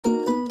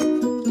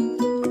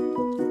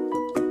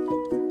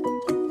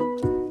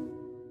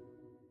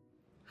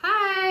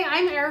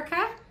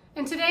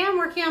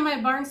working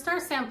on my Barnstar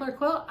sampler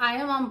quilt. I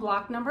am on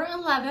block number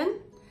 11.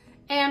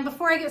 And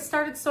before I get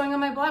started sewing on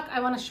my block, I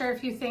want to share a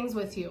few things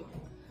with you.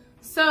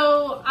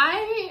 So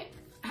I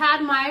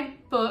had my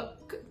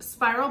book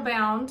spiral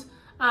bound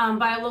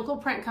by a local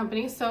print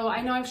company. So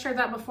I know I've shared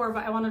that before,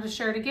 but I wanted to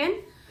share it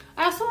again.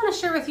 I also want to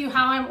share with you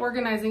how I'm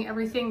organizing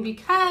everything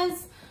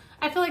because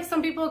I feel like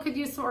some people could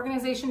use some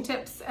organization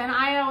tips. And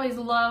I always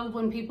love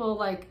when people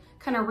like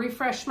kind of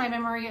refresh my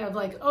memory of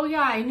like, oh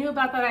yeah, I knew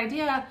about that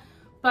idea,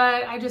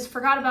 but I just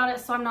forgot about it,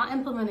 so I'm not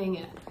implementing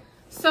it.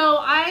 So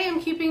I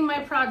am keeping my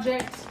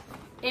project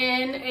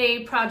in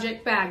a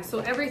project bag. So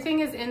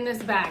everything is in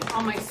this bag.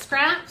 All my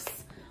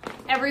scraps,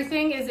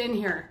 everything is in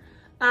here.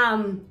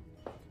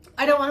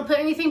 I don't want to put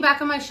anything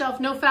back on my shelf.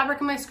 No fabric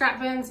in my scrap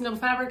bins, no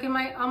fabric in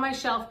on my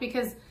shelf,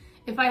 because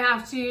if I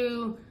have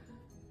to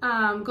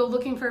go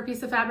looking for a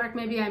piece of fabric,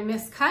 maybe I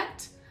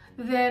miscut,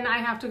 then I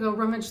have to go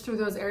rummage through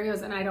those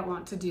areas, and I don't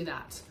want to do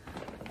that.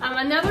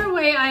 Another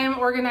way I am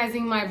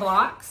organizing my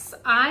blocks,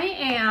 I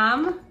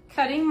am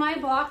cutting my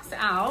blocks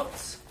out,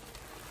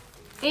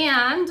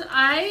 and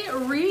I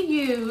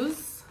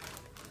reuse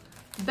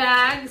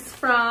bags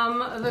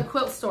from the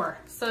quilt store.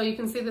 So you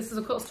can see this is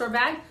a quilt store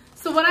bag.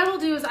 So what I will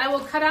do is I will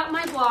cut out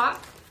my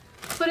block,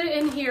 put it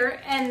in here,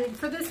 and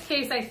for this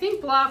case, I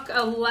think block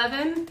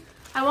 11,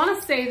 I want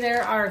to say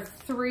there are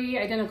 3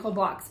 identical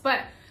blocks,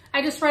 but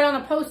I just write on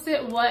a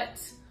Post-it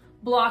what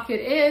block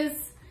it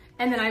is,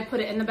 and then I put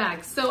it in the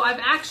bag. So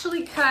I've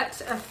actually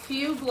cut a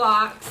few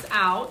blocks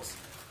out.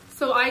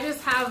 So I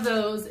just have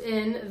those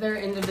in their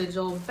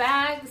individual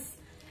bags,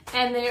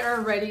 and they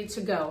are ready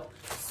to go.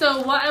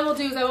 So what I will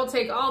do is I will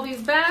take all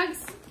these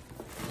bags,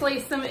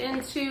 place them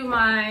into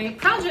my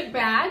project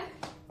bag,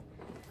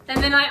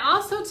 and then I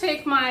also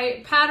take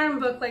my pattern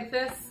book like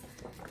this,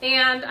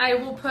 and I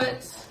will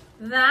put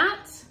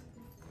that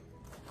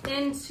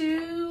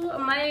into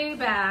my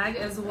bag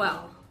as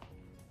well.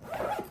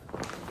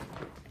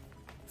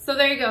 So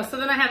there you go. So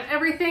then I have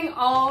everything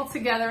all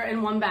together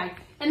in one bag.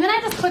 And then I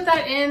just put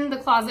that in the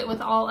closet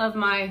with all of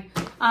my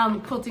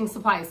quilting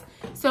supplies.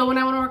 So when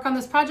I want to work on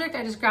this project,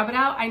 I just grab it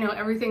out. I know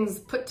everything's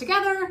put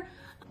together.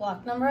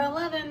 Block number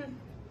 11.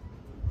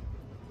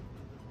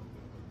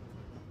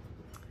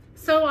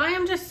 So I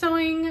am just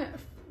sewing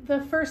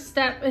the first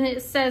step, and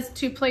it says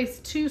to place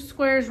 2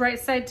 squares right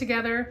side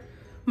together,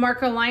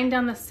 mark a line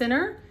down the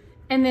center,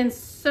 and then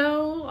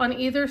sew on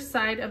either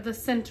side of the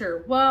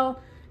center. Well,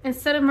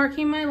 instead of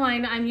marking my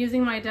line, I'm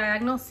using my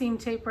diagonal seam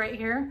tape right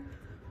here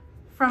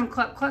from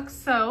Cluck Cluck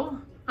Sew.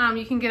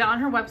 You can get it on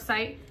her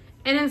website.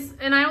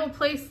 And I will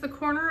place the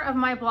corner of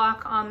my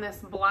block on this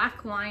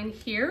black line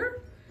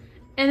here.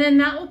 And then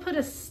that will put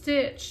a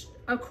stitch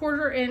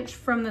 1/4 inch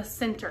from the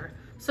center.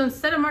 So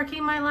instead of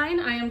marking my line,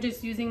 I am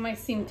just using my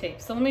seam tape.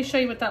 So let me show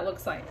you what that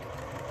looks like.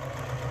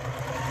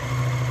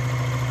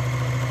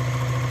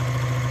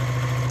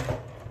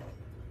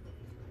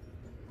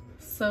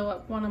 Sew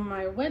up one of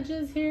my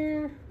wedges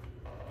here.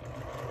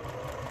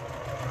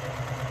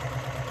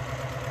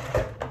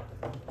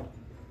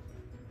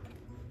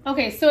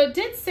 Okay, so it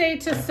did say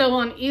to sew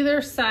on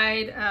either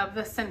side of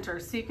the center.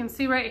 So you can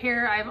see right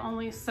here, I've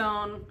only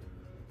sewn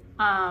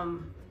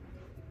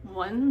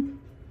one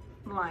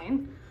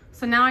line.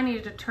 So now I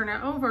need to turn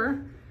it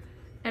over,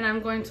 and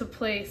I'm going to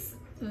place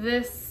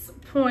this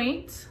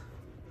point,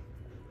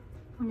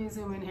 let me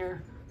zoom in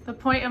here, the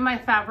point of my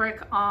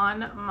fabric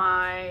on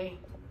my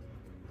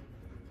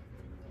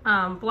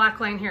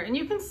black line here. And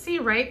you can see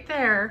right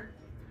there,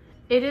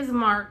 it is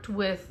marked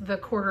with the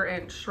 1/4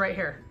 inch right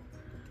here.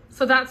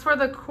 So that's where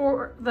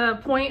the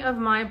point of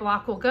my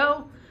block will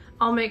go.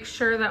 I'll make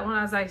sure that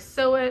as I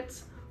sew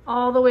it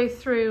all the way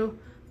through,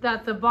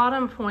 that the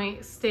bottom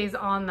point stays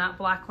on that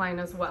black line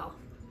as well.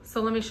 So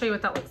let me show you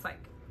what that looks like.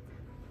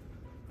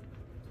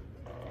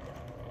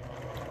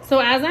 So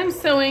as I'm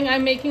sewing,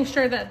 I'm making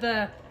sure that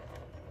the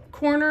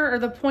corner or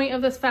the point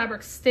of this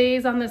fabric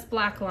stays on this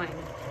black line.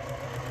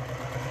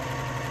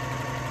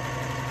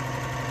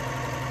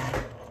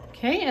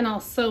 Okay, and I'll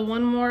sew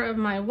one more of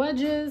my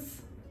wedges.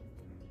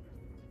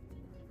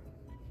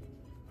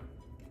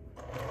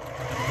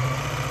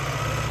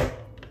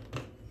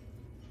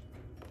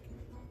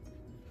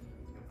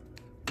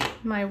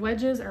 My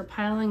wedges are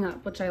piling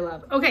up, which I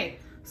love. Okay,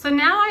 so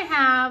now I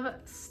have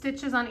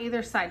stitches on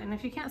either side. And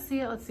if you can't see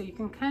it, let's see, you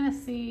can kind of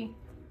see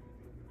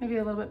maybe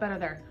a little bit better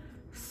there.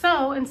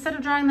 So instead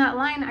of drawing that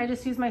line, I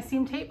just use my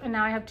seam tape, and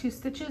now I have 2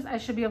 stitches. I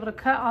should be able to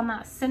cut on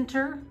that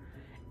center,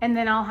 and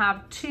then I'll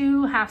have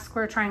 2 half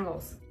square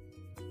triangles.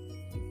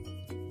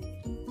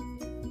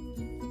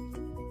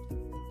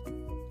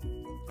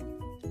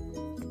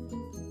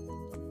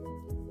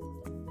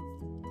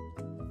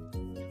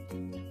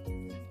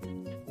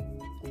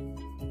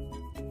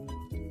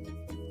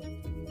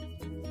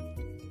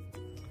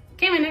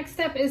 Okay, my next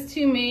step is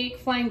to make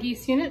flying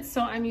geese units. So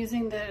I'm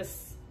using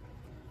this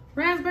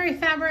raspberry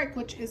fabric,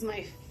 which is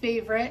my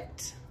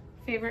favorite,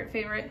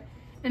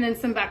 and then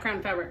some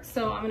background fabric.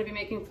 So I'm gonna be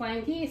making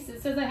flying geese.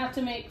 It says I have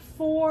to make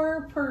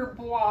 4 per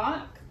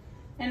block,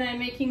 and I'm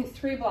making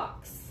 3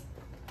 blocks.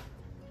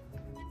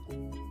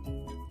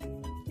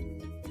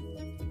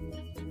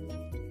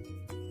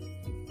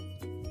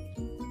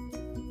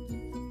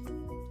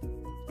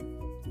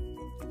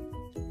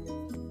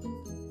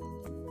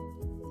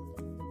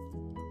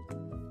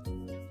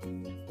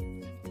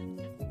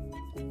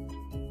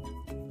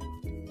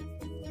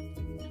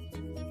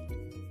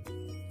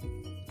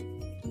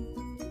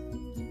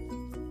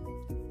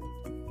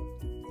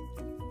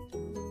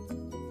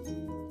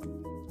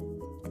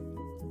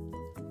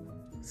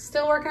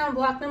 Still working on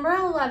block number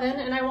 11,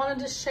 and I wanted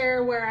to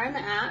share where I'm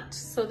at.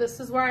 So this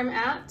is where I'm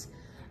at.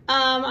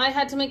 I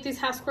had to make these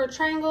half square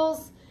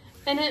triangles,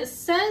 and it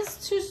says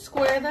to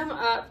square them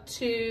up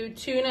to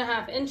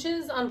 2.5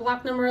 inches on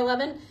block number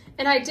 11.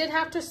 And I did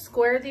have to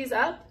square these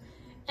up,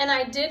 and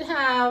I did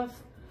have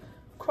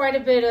quite a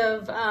bit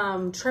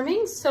of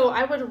trimming. So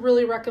I would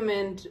really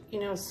recommend, you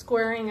know,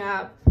 squaring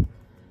up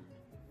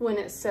when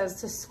it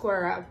says to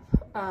square up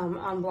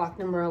on block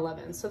number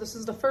 11. So this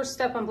is the first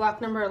step on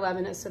block number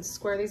 11. It said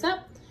square these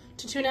up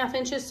to 2.5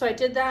 inches. So I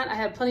did that. I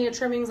had plenty of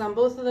trimmings on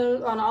both of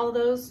those, on all of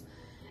those.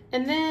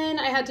 And then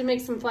I had to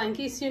make some flying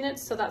geese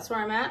units. So that's where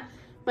I'm at.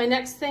 My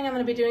next thing I'm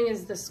going to be doing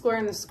is the square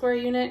and the square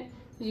unit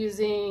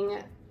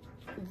using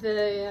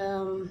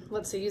the,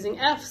 let's see, using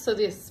F. So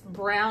this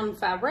brown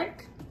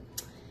fabric,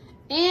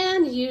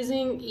 and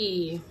using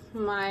E,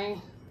 my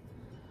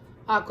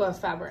aqua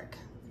fabric.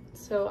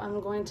 So I'm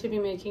going to be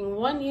making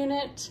 1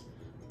 unit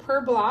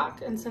per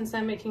block, and since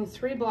I'm making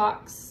 3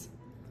 blocks,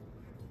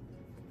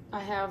 I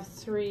have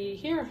 3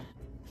 here.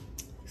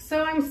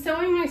 So I'm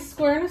sewing my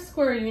square and a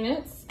square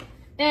units,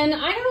 and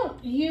I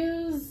don't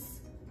use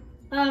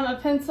a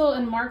pencil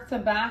and mark the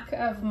back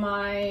of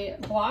my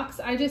blocks.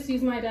 I just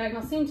use my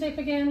diagonal seam tape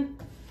again,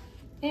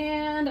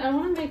 and I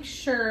want to make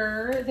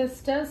sure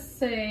this does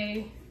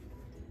say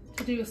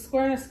to do a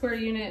square and a square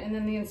unit, and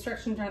then the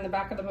instructions are on the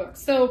back of the book.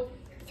 So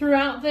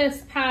throughout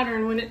this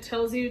pattern, when it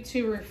tells you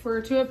to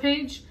refer to a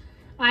page,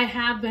 I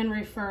have been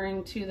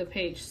referring to the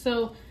page.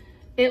 So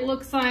it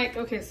looks like,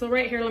 okay, so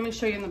right here, let me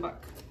show you in the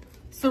book.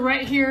 So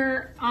right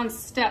here on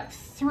step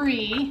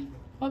 3,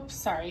 whoops,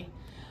 sorry,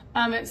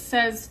 it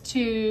says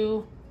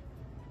to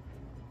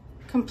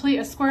complete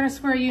a square and a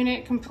square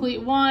unit,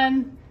 complete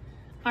 1,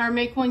 or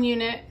make 1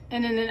 unit,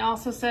 and then it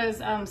also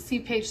says see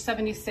page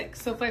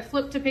 76. So if I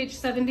flip to page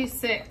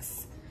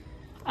 76,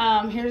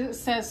 here it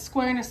says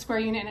square and a square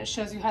unit, and it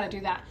shows you how to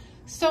do that.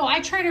 So I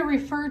try to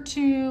refer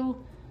to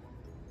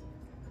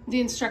the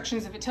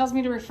instructions. If it tells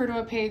me to refer to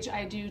a page,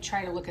 I do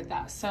try to look at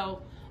that.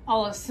 So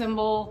I'll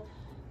assemble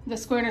the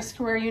square and a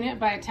square unit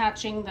by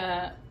attaching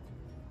the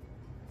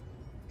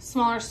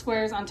smaller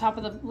squares on top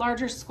of the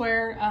larger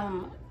square,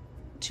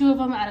 2 of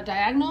them at a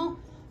diagonal,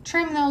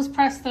 trim those,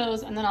 press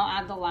those, and then I'll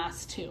add the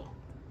last 2.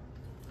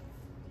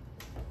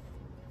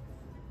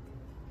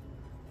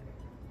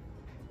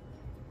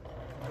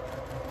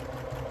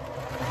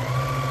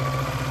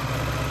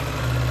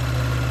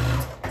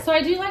 So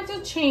I do like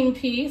to chain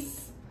piece.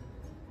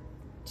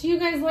 Do you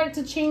guys like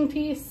to chain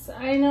piece?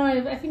 I know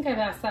I think I've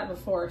asked that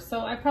before, so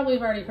I probably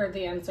have already heard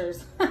the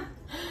answers.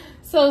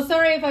 So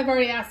sorry if I've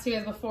already asked you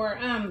guys before.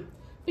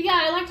 But yeah,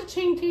 I like to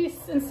chain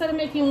piece. Instead of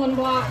making 1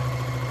 block,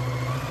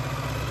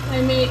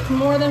 I make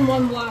more than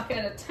 1 block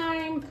at a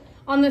time.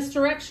 On this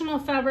directional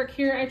fabric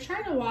here, I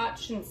try to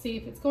watch and see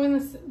if it's going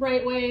the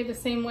right way, the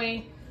same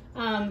way.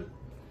 And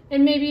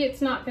maybe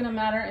it's not gonna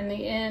matter in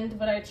the end,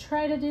 but I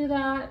try to do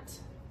that.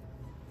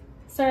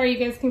 Sorry,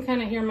 you guys can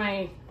kind of hear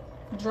my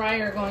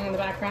dryer going in the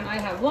background. I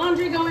have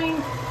laundry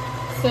going,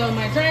 so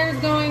my dryer's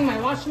going,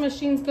 my washing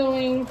machine's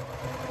going.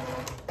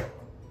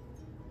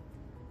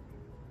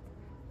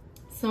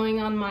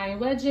 Sewing on my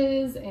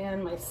wedges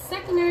and my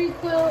secondary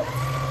quilt.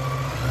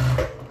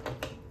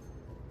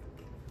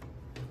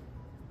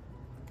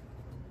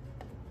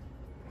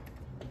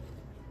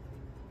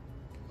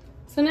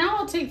 So now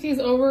I'll take these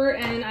over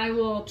and I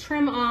will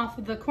trim off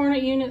the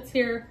cornet units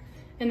here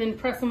and then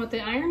press them with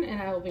the iron,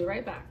 and I will be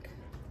right back.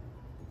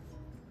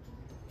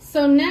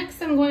 So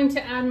next I'm going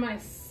to add my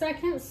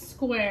second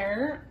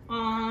square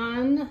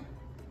on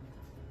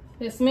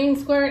this main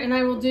square, and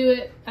I will do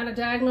it at a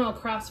diagonal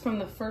across from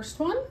the first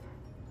one.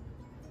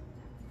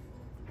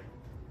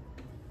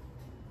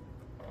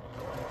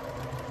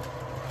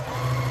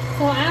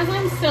 So as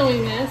I'm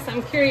sewing this,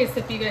 I'm curious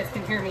if you guys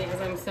can hear me as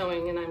I'm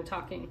sewing and I'm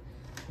talking.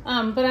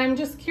 But I'm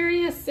just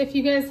curious if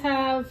you guys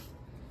have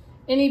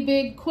any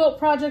big quilt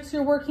projects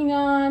you're working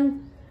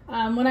on.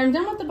 When I'm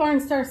done with the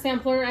Barn Star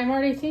sampler, I'm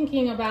already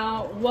thinking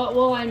about what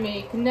will I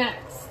make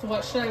next?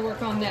 What should I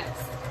work on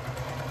next?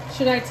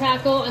 Should I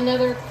tackle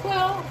another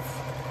quilt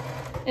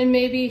and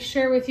maybe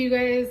share with you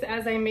guys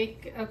as I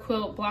make a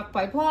quilt block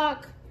by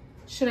block?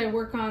 Should I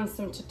work on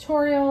some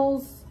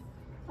tutorials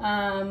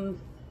and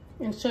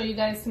show you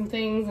guys some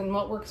things and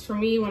what works for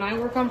me when I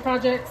work on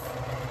projects?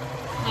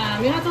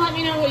 You'll have to let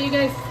me know what you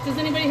guys, does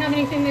anybody have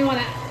anything they want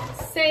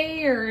to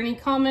say or any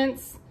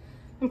comments?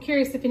 I'm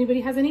curious if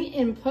anybody has any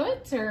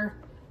input or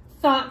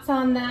thoughts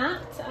on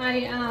that.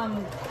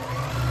 I'm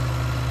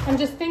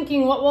just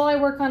thinking, what will I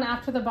work on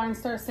after the Barn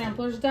Star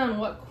sampler's done?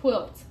 What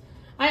quilt?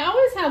 I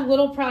always have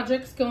little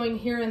projects going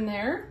here and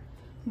there,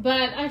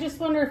 but I just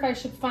wonder if I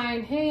should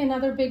find, hey,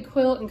 another big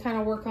quilt and kind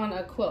of work on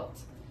a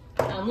quilt.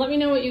 Let me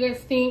know what you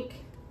guys think.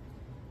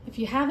 If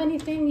you have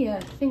anything you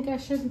think I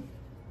should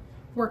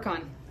work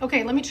on.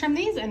 Okay, let me trim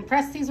these and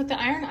press these with the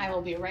iron. I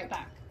will be right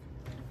back.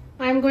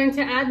 I'm going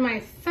to add my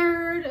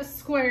third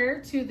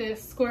square to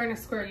this square and a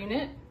square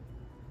unit.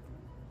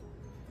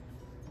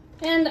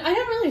 And I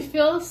don't really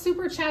feel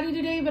super chatty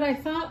today, but I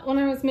thought when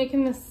I was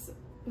making this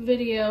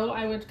video,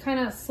 I would kind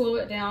of slow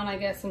it down, I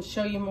guess, and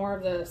show you more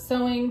of the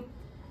sewing.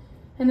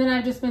 And then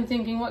I've just been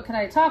thinking, what could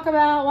I talk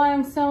about while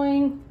I'm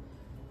sewing?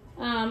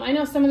 I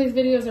know some of these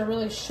videos are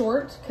really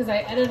short because I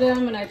edit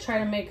them and I try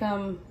to make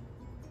them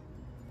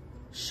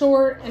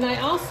short. And I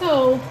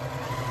also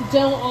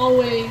don't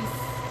always,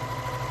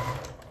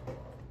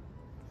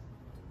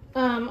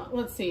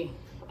 let's see,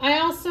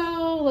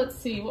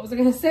 what was I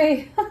gonna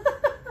say?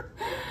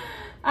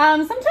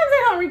 Sometimes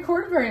I don't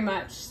record very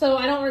much, so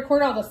I don't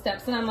record all the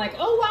steps, and I'm like,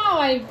 oh wow,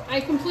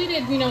 I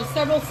completed, you know,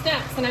 several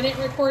steps and I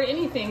didn't record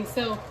anything,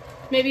 so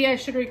maybe I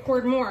should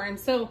record more. And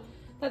so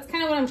that's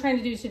kind of what I'm trying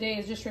to do today,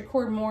 is just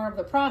record more of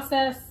the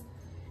process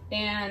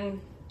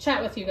and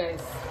chat with you guys.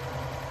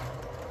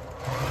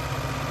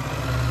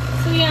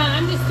 So yeah,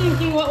 I'm just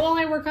thinking, what will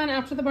I work on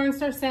after the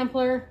Barnstar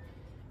Sampler?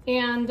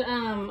 And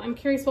I'm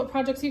curious what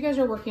projects you guys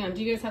are working on.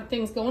 Do you guys have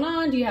things going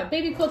on? Do you have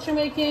baby quilts you're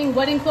making,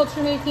 wedding quilts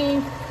you're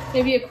making,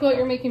 maybe a quilt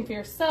you're making for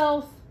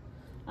yourself?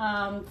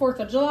 4th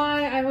of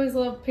July, I always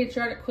love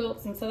patriotic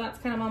quilts, and so that's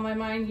kind of on my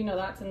mind. You know,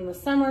 that's in the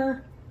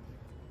summer.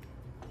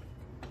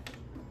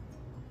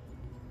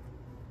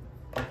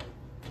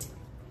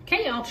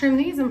 Okay, I'll trim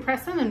these and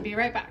press them and be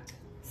right back.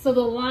 So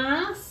the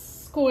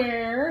last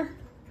square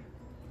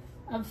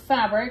of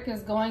fabric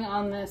is going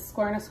on this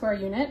square and a square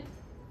unit.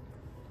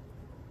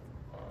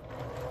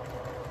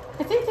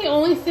 I think the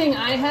only thing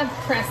I have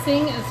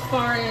pressing as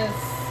far as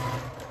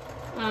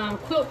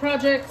quilt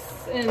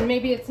projects, and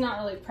maybe it's not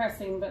really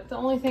pressing, but the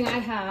only thing I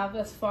have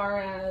as far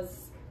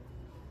as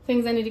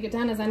things I need to get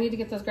done is I need to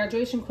get those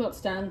graduation quilts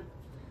done.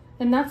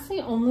 And that's the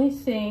only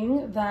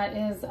thing that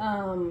is,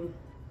 I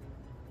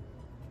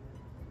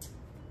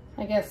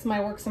guess,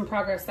 my works in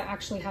progress that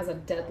actually has a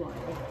deadline.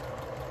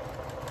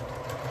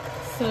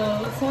 So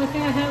that's the only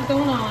thing I have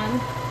going on.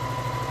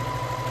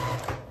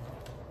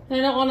 And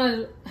I don't want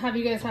to have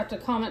you guys have to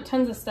comment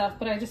tons of stuff,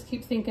 but I just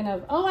keep thinking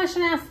of, oh, I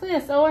should ask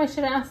this. Oh, I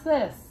should ask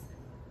this.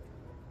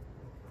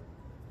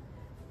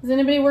 Is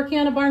anybody working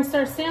on a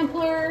Barnstar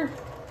Sampler?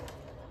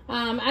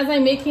 As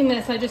I'm making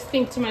this, I just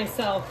think to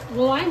myself,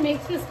 will I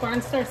make this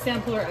Barnstar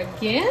Sampler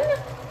again?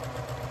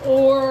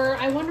 Or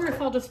I wonder if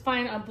I'll just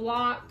find a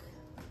block.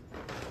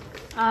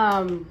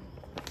 My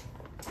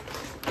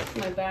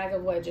bag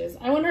of wedges.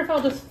 I wonder if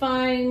I'll just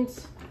find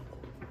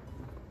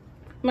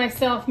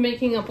myself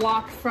making a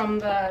block from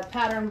the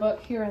pattern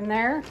book here and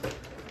there,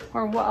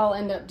 or what I'll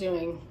end up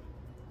doing.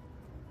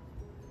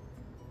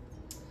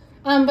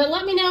 But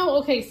let me know.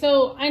 Okay,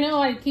 so I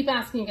know I keep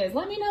asking you guys,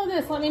 let me know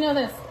this, let me know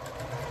this.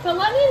 But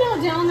let me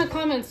know down in the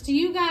comments, do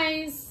you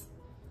guys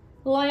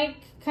like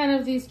kind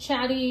of these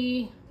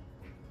chatty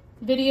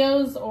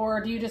videos,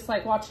 or do you just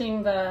like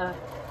watching the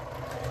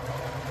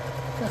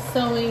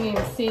sewing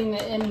and seeing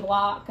the end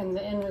block and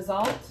the end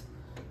result?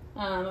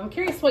 I'm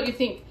curious what you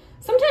think.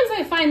 Sometimes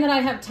I find that I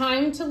have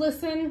time to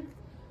listen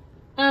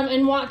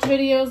and watch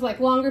videos, like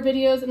longer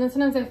videos, and then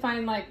sometimes I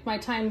find like my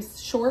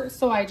time's short,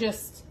 so I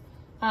just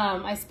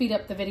I speed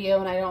up the video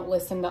and I don't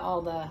listen to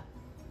all the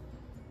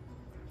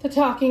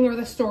talking or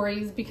the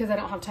stories because I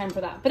don't have time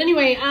for that. But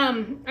anyway,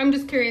 I'm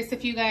just curious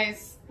if you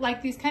guys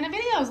like these kind of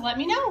videos. Let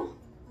me know.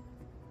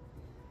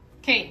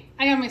 Okay,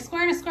 I got my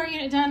square and a square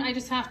unit done. I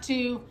just have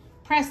to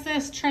press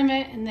this, trim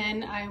it, and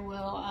then I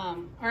will,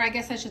 or I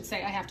guess I should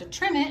say I have to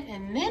trim it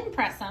and then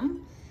press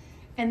them.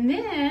 And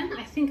then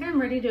I think I'm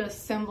ready to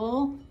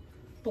assemble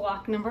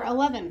block number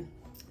 11.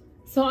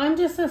 So I'm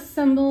just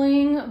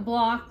assembling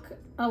block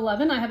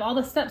 11. I have all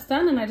the steps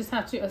done and I just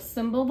have to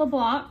assemble the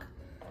block.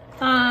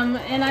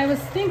 And I was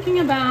thinking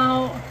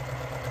about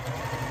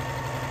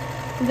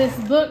this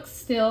book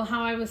still,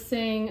 how I was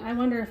saying, I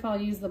wonder if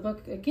I'll use the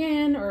book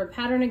again or a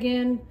pattern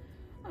again.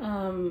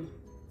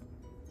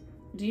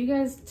 Do you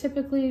guys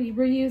typically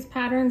reuse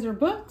patterns or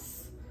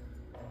books?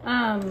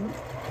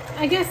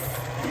 I guess,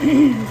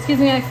 excuse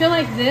me, I feel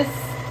like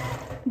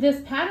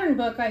this pattern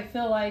book, I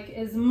feel like,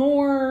 is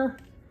more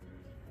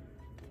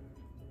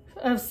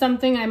of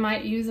something I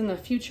might use in the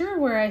future,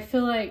 where I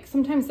feel like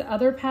sometimes the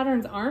other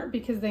patterns aren't,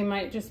 because they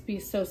might just be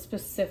so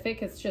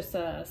specific. It's just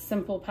a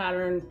simple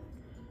pattern,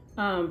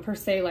 per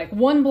se, like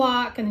one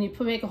block, and then you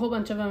make a whole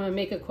bunch of them and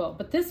make a quilt.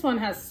 But this one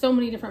has so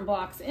many different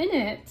blocks in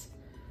it,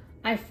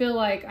 I feel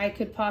like I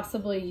could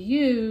possibly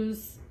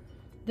use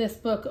this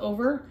book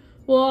over.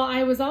 Well,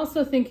 I was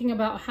also thinking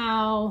about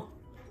how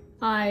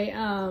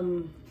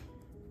I'm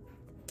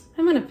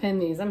gonna pin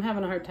these. I'm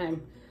having a hard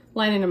time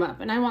lining them up,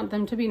 and I want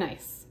them to be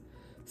nice.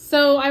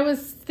 So I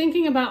was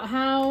thinking about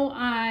how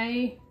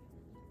I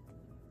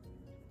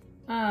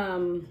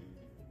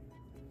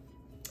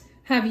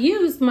have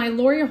used my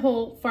Lori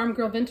Holt Farm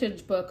Girl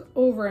Vintage book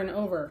over and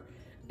over.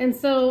 And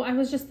so I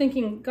was just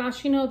thinking,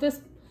 gosh, you know,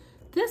 this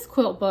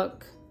quilt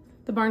book,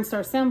 the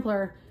Barnstar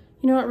Sampler,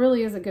 you know, it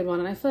really is a good one.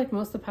 And I feel like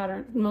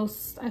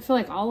I feel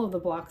like all of the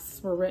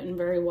blocks were written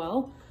very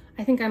well.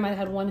 I think I might have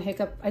had one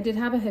hiccup. I did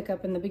have a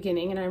hiccup in the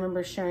beginning, and I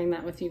remember sharing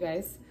that with you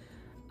guys.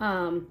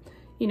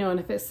 You know, and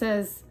if it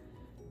says,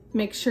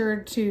 make sure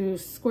to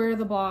square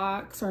the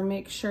blocks, or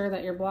make sure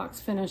that your blocks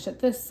finish at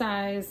this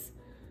size,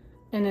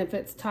 and if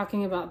it's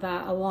talking about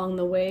that along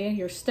the way,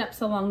 your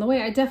steps along the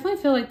way, I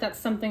definitely feel like that's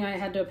something I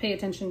had to pay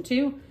attention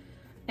to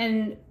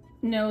and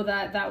know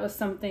that that was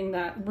something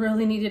that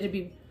really needed to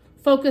be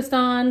focused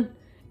on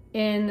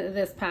in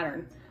this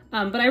pattern.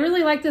 But I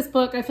really like this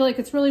book. I feel like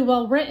it's really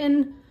well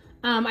written.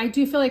 I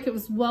do feel like it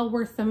was well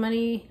worth the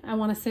money. I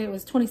want to say it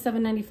was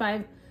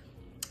 $27.95.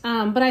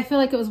 But I feel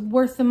like it was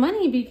worth the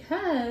money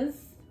because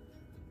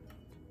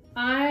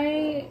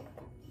I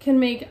can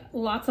make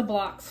lots of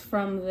blocks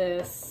from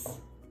this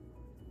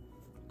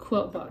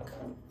quilt book.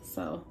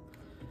 So,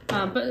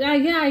 but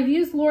yeah, I've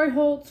used Lori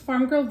Holt's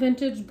Farm Girl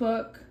Vintage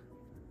book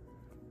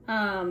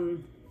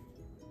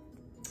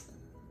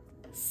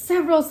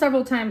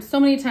several times, so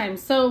many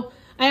times. So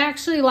I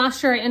actually,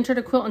 last year I entered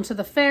a quilt into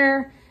the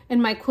fair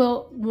and my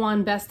quilt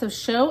won Best of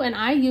Show, and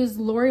I used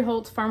Lori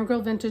Holt's Farm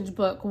Girl Vintage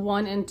book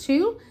 1 and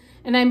 2,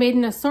 and I made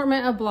an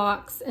assortment of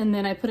blocks, and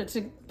then I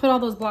put all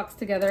those blocks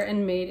together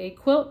and made a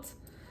quilt.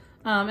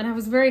 And I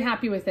was very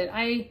happy with it.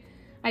 I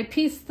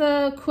pieced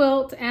the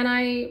quilt and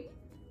I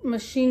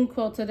machine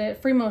quilted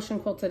it, free motion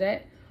quilted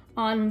it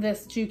on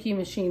this Juki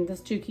machine,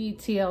 this Juki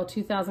TL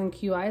 2000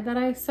 QI that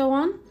I sew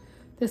on,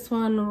 this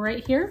one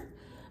right here.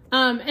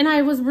 And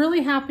I was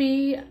really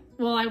happy.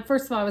 Well,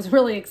 first of all, I was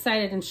really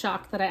excited and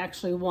shocked that I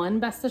actually won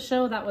Best of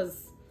Show. That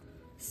was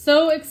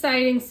so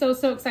exciting, so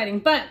exciting.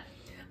 But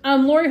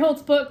Lori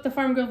Holt's book, the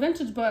Farm Girl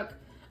Vintage book,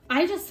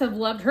 I just have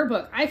loved her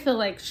book. I feel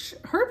like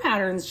her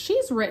patterns,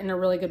 she's written a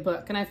really good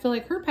book, and I feel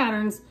like her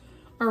patterns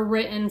are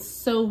written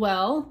so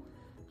well,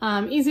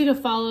 easy to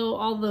follow,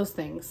 all those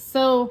things.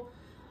 So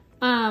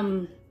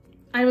I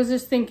was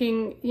just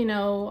thinking, you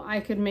know, I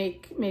could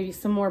make maybe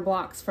some more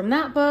blocks from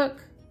that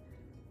book.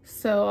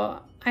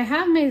 So I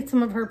have made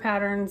some of her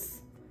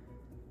patterns,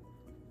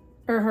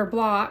 or her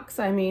blocks,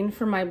 I mean,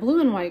 for my blue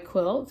and white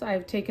quilt.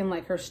 I've taken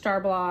like her star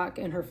block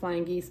and her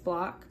flying geese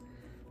block.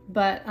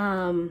 But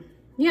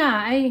yeah,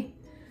 I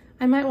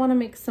might want to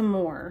make some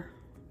more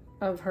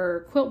of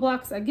her quilt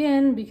blocks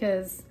again,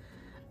 because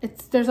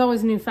there's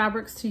always new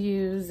fabrics to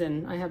use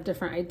and I have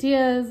different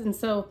ideas. And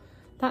so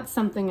that's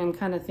something I'm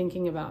kind of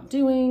thinking about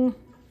doing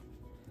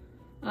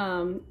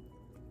one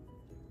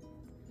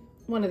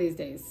of these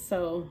days.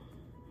 So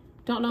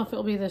don't know if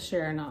it'll be this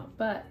year or not,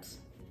 but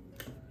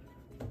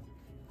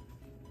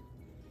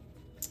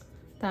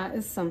that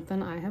is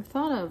something I have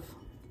thought of.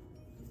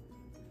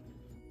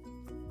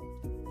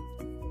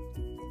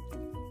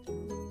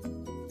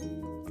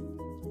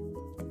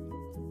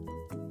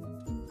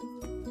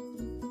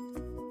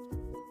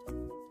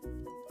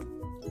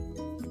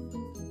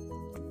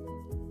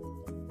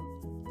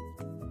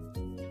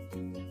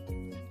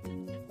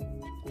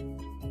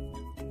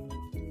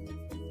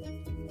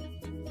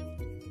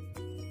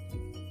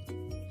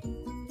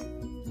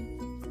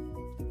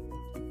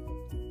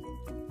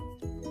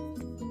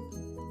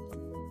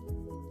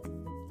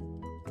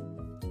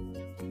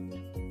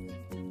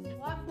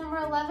 Number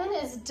 11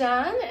 is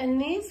done, and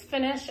these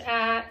finish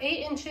at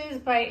 8 inches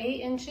by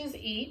 8 inches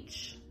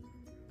each.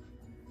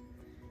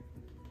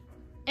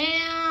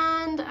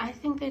 And I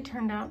think they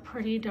turned out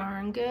pretty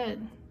darn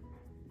good.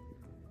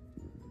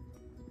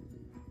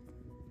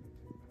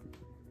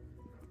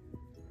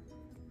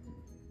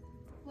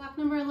 Block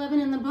number 11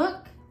 in the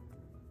book,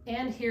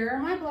 and here are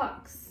my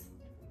blocks.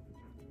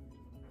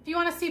 If you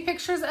want to see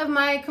pictures of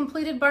my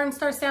completed Barn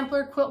Star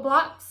Sampler quilt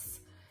blocks,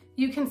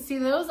 you can see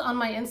those on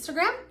my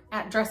Instagram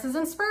at Dresses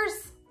and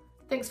Spurs.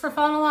 Thanks for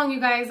following along, you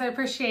guys. I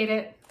appreciate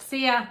it.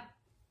 See ya.